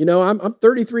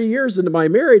 33 years into my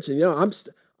marriage, and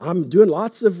I'm doing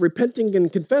lots of repenting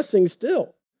and confessing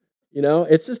still.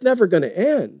 It's just never going to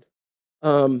end.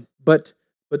 But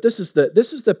this is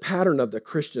the pattern of the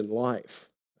Christian life.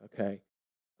 Okay,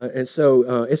 and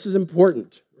so this is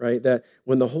important, right? That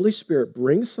when the Holy Spirit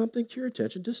brings something to your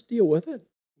attention, just deal with it.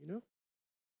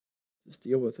 Just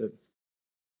deal with it.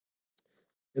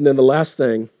 And then the last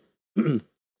thing, we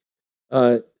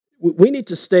need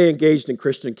to stay engaged in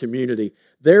Christian community.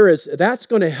 That's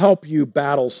going to help you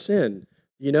battle sin.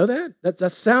 You know that?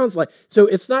 That sounds like, so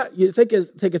it's not, you think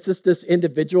it's just this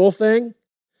individual thing.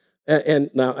 And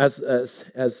now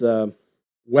as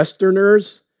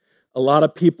Westerners, a lot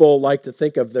of people like to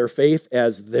think of their faith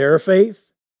as their faith.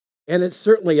 And it's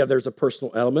certainly, there's a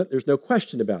personal element. There's no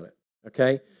question about it.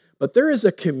 Okay. But there is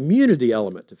a community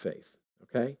element to faith.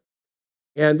 Okay.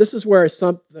 And this is where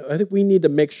I think we need to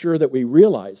make sure that we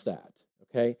realize that.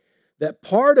 Okay. That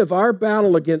part of our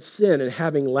battle against sin and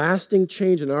having lasting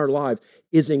change in our life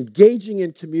is engaging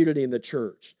in community in the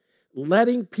church,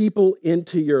 letting people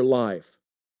into your life.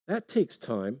 That takes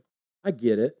time. I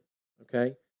get it.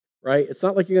 Okay, right? It's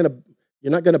not like you're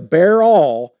not gonna bear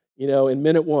all, in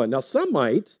minute one. Now some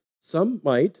might,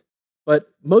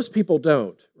 but most people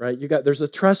don't. Right? There's a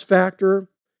trust factor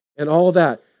and all of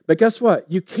that. But guess what?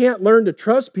 You can't learn to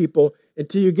trust people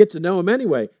until you get to know them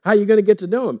anyway. How are you going to get to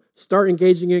know them? Start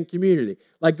engaging in community.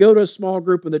 Like go to a small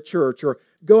group in the church or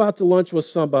go out to lunch with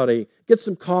somebody, get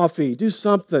some coffee, do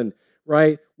something,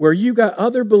 right? Where you got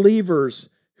other believers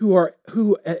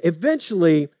who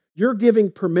eventually you're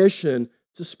giving permission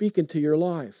to speak into your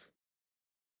life.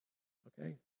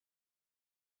 Okay?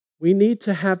 We need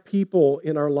to have people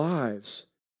in our lives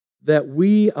that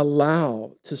we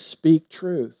allow to speak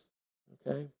truth.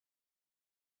 Okay?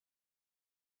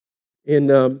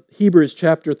 In Hebrews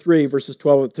chapter 3, verses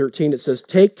 12 and 13, it says,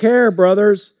 "Take care,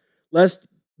 brothers, lest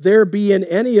there be in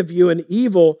any of you an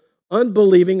evil,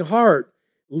 unbelieving heart,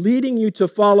 leading you to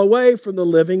fall away from the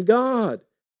living God."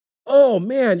 Oh,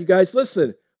 man, you guys,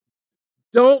 listen.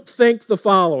 Don't think the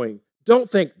following. Don't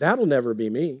think, that'll never be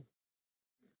me.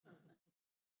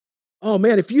 Oh,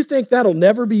 man, if you think that'll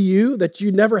never be you, that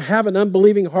you never have an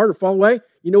unbelieving heart or fall away,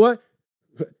 you know what?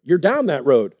 You're down that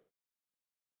road.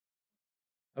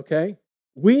 Okay?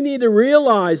 We need to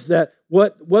realize that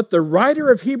what the writer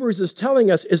of Hebrews is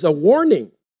telling us is a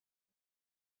warning.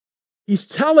 He's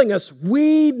telling us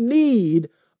we need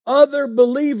other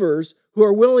believers who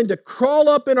are willing to crawl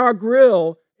up in our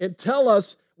grill and tell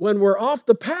us when we're off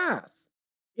the path.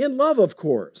 In love, of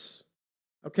course.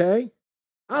 Okay?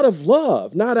 Out of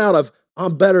love, not out of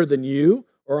I'm better than you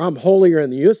or I'm holier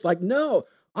than you. It's like, no,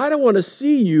 I don't want to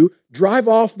see you drive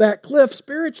off that cliff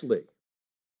spiritually.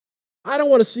 I don't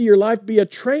want to see your life be a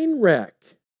train wreck,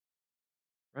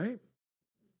 right?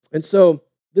 And so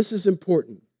this is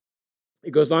important. He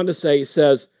goes on to say, he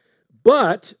says,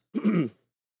 but,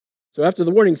 so after the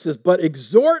warning, he says, but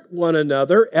exhort one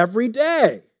another every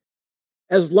day,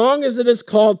 as long as it is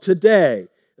called today.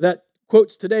 That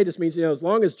quotes today just means, as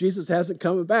long as Jesus hasn't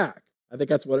come back. I think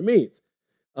that's what it means.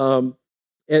 And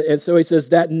so he says,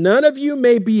 that none of you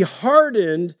may be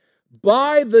hardened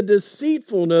by the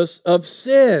deceitfulness of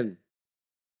sin.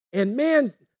 And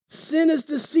man, sin is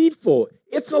deceitful.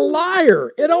 It's a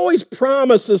liar. It always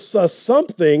promises us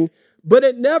something, but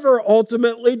it never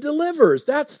ultimately delivers.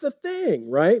 That's the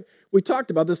thing, right? We talked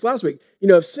about this last week.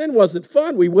 If sin wasn't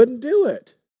fun, we wouldn't do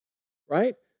it,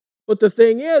 right? But the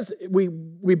thing is,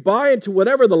 we buy into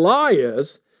whatever the lie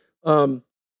is. I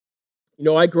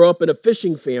grew up in a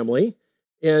fishing family,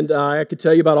 and I could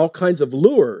tell you about all kinds of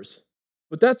lures.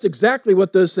 But that's exactly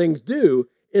what those things do,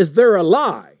 is they're a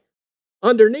lie.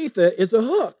 Underneath it is a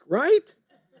hook, right?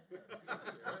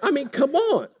 I mean, come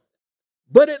on.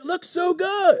 But it looks so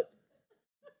good.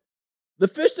 The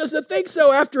fish doesn't think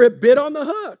so after it bit on the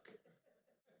hook,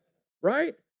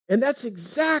 right? And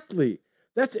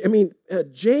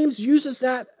James uses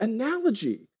that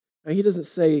analogy. Now, he doesn't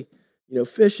say,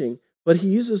 fishing, but he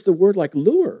uses the word like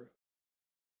lure,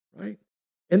 right?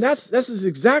 And this is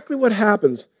exactly what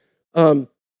happens. I'm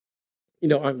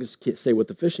just can't say with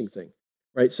the fishing thing,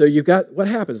 right? So you've got, what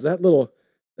happens? That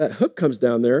hook comes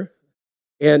down there,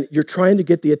 and you're trying to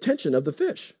get the attention of the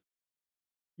fish.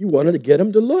 You wanted to get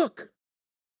him to look.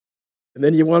 And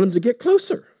then you want him to get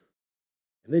closer.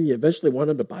 And then you eventually want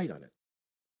him to bite on it.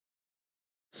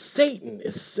 Satan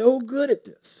is so good at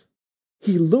this.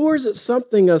 He lures at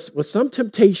something with some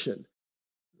temptation,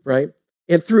 right?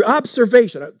 And through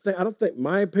observation, I don't think,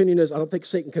 my opinion is, I don't think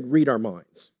Satan can read our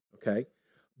minds, okay?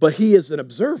 But he is an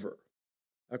observer,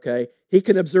 okay? He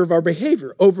can observe our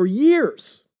behavior over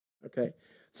years, okay?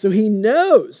 So he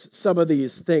knows some of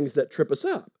these things that trip us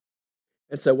up.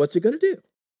 And so what's he going to do?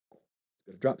 It's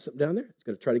going to drop something down there. It's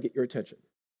going to try to get your attention.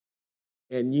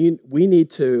 And we need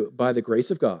to, by the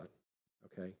grace of God,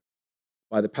 okay,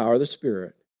 by the power of the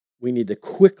Spirit, we need to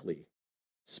quickly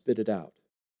spit it out,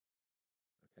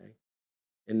 okay,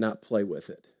 and not play with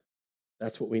it.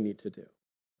 That's what we need to do,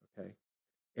 okay?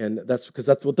 And that's because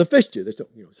that's what the fish do. They don't,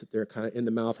 sit there kind of in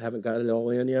the mouth, haven't got it all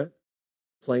in yet,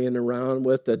 playing around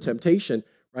with the temptation,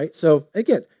 right? So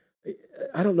again,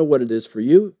 I don't know what it is for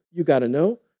you. You got to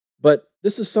know. But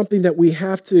this is something that we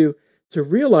have to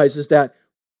realize is that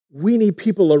we need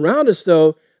people around us,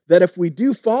 though, that if we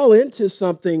do fall into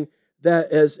something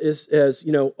that is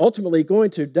ultimately going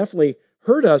to definitely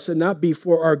hurt us and not be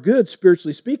for our good,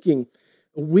 spiritually speaking,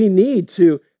 we need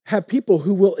to have people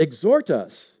who will exhort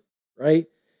us, right?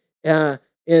 And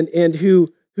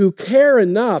who care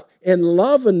enough and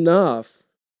love enough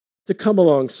to come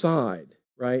alongside,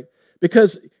 right?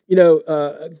 Because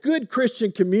a good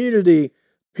Christian community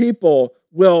people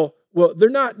will they're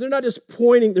not just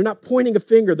pointing, they're not pointing a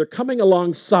finger, they're coming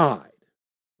alongside,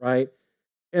 right?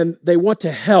 And they want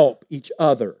to help each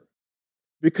other.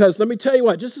 Because let me tell you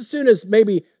what, just as soon as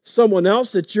maybe someone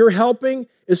else that you're helping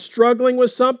is struggling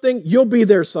with something, you'll be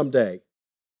there someday.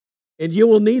 And you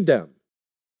will need them.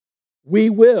 We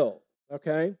will,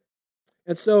 okay?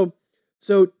 And so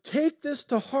take this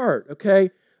to heart,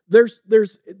 okay? There's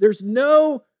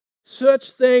no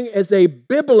such thing as a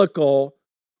biblical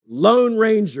Lone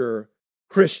Ranger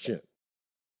Christian,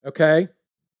 okay?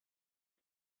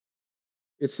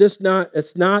 It's not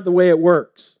the way it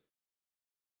works.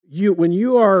 When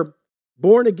you are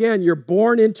born again, you're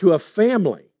born into a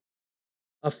family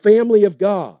of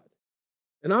God.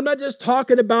 And I'm not just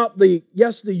talking about the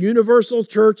universal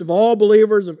church of all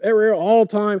believers of all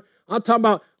time. I'm talking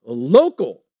about a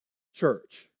local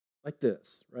church like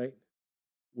this, right?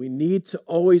 We need to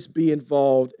always be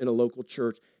involved in a local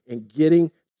church and get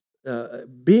in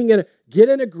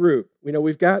a group.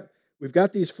 We've got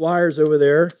these flyers over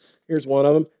there. Here's one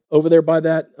of them over there by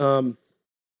that.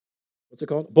 What's it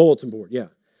called? Bulletin board. Yeah.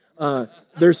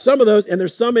 There's some of those, and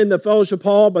there's some in the fellowship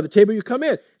hall by the table you come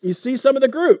in. You see some of the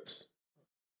groups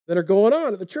that are going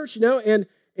on at the church,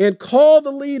 and call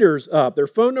the leaders up. Their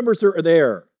phone numbers are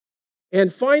there.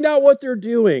 And find out what they're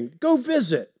doing. Go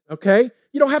visit, okay?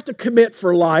 You don't have to commit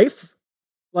for life,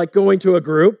 like going to a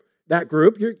group, that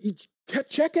group. You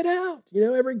check it out.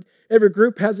 Every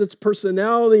group has its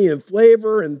personality and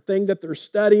flavor and thing that they're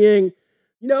studying.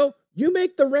 You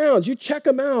make the rounds. You check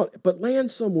them out, but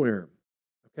land somewhere,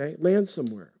 okay? Land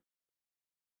somewhere.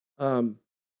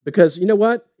 Because you know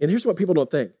what? And here's what people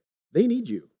don't think. They need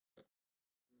you.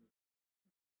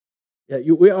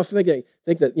 Yeah, we often think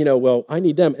that, I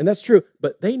need them, and that's true,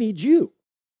 but they need you.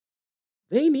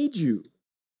 They need you,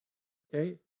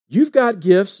 okay? You've got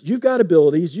gifts, you've got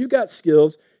abilities, you've got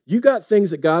skills, you've got things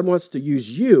that God wants to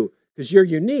use you because you're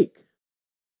unique,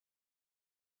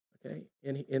 okay?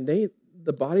 And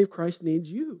the body of Christ needs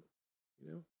you,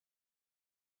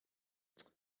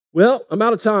 Well, I'm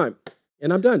out of time,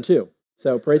 and I'm done too,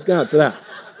 so praise God for that.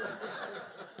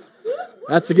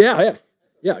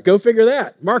 Yeah, go figure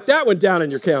that. Mark that one down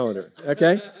in your calendar,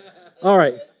 okay? All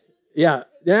right. Yeah,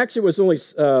 actually it was only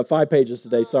 5 pages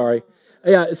today, sorry.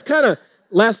 Yeah, it's kind of,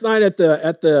 last night at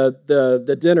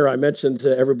the dinner, I mentioned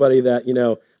to everybody that,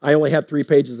 I only had 3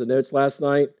 pages of notes last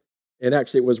night, and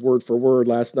actually it was word for word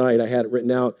last night. I had it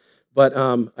written out, but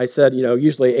I said,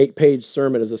 usually 8-page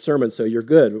sermon is a sermon, so you're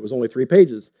good. It was only 3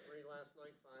 pages. 3 last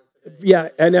night, 5 today. Yeah,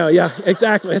 I know, yeah,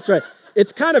 exactly, that's right.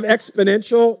 It's kind of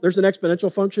exponential. There's an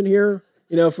exponential function here.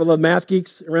 For the math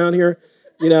geeks around here,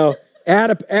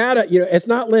 add a, it's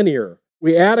not linear.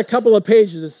 We add a couple of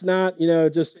pages. It's not,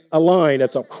 just a line.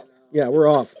 It's we're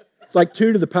off. It's like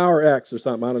 2 to the power X or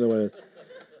something. I don't know what it is.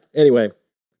 Anyway,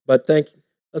 but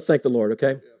let's thank the Lord,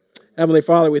 okay? Yeah. Heavenly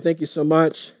Father, we thank you so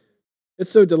much.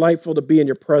 It's so delightful to be in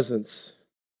your presence,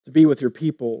 to be with your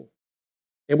people.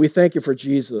 And we thank you for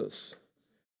Jesus.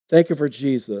 Thank you for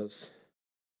Jesus,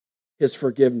 his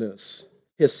forgiveness,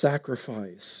 his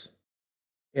sacrifice.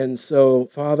 And so,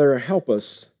 Father, help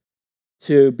us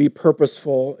to be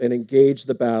purposeful and engage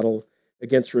the battle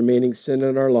against remaining sin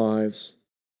in our lives.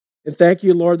 And thank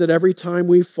you, Lord, that every time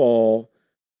we fall,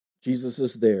 Jesus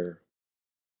is there.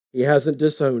 He hasn't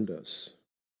disowned us,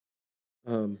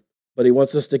 but he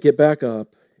wants us to get back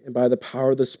up and by the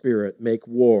power of the Spirit, make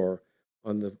war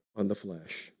on the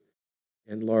flesh.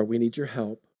 And Lord, we need your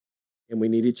help, and we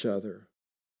need each other.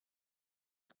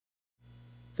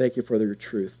 Thank you for your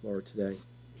truth, Lord, today.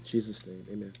 In Jesus' name,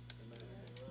 amen.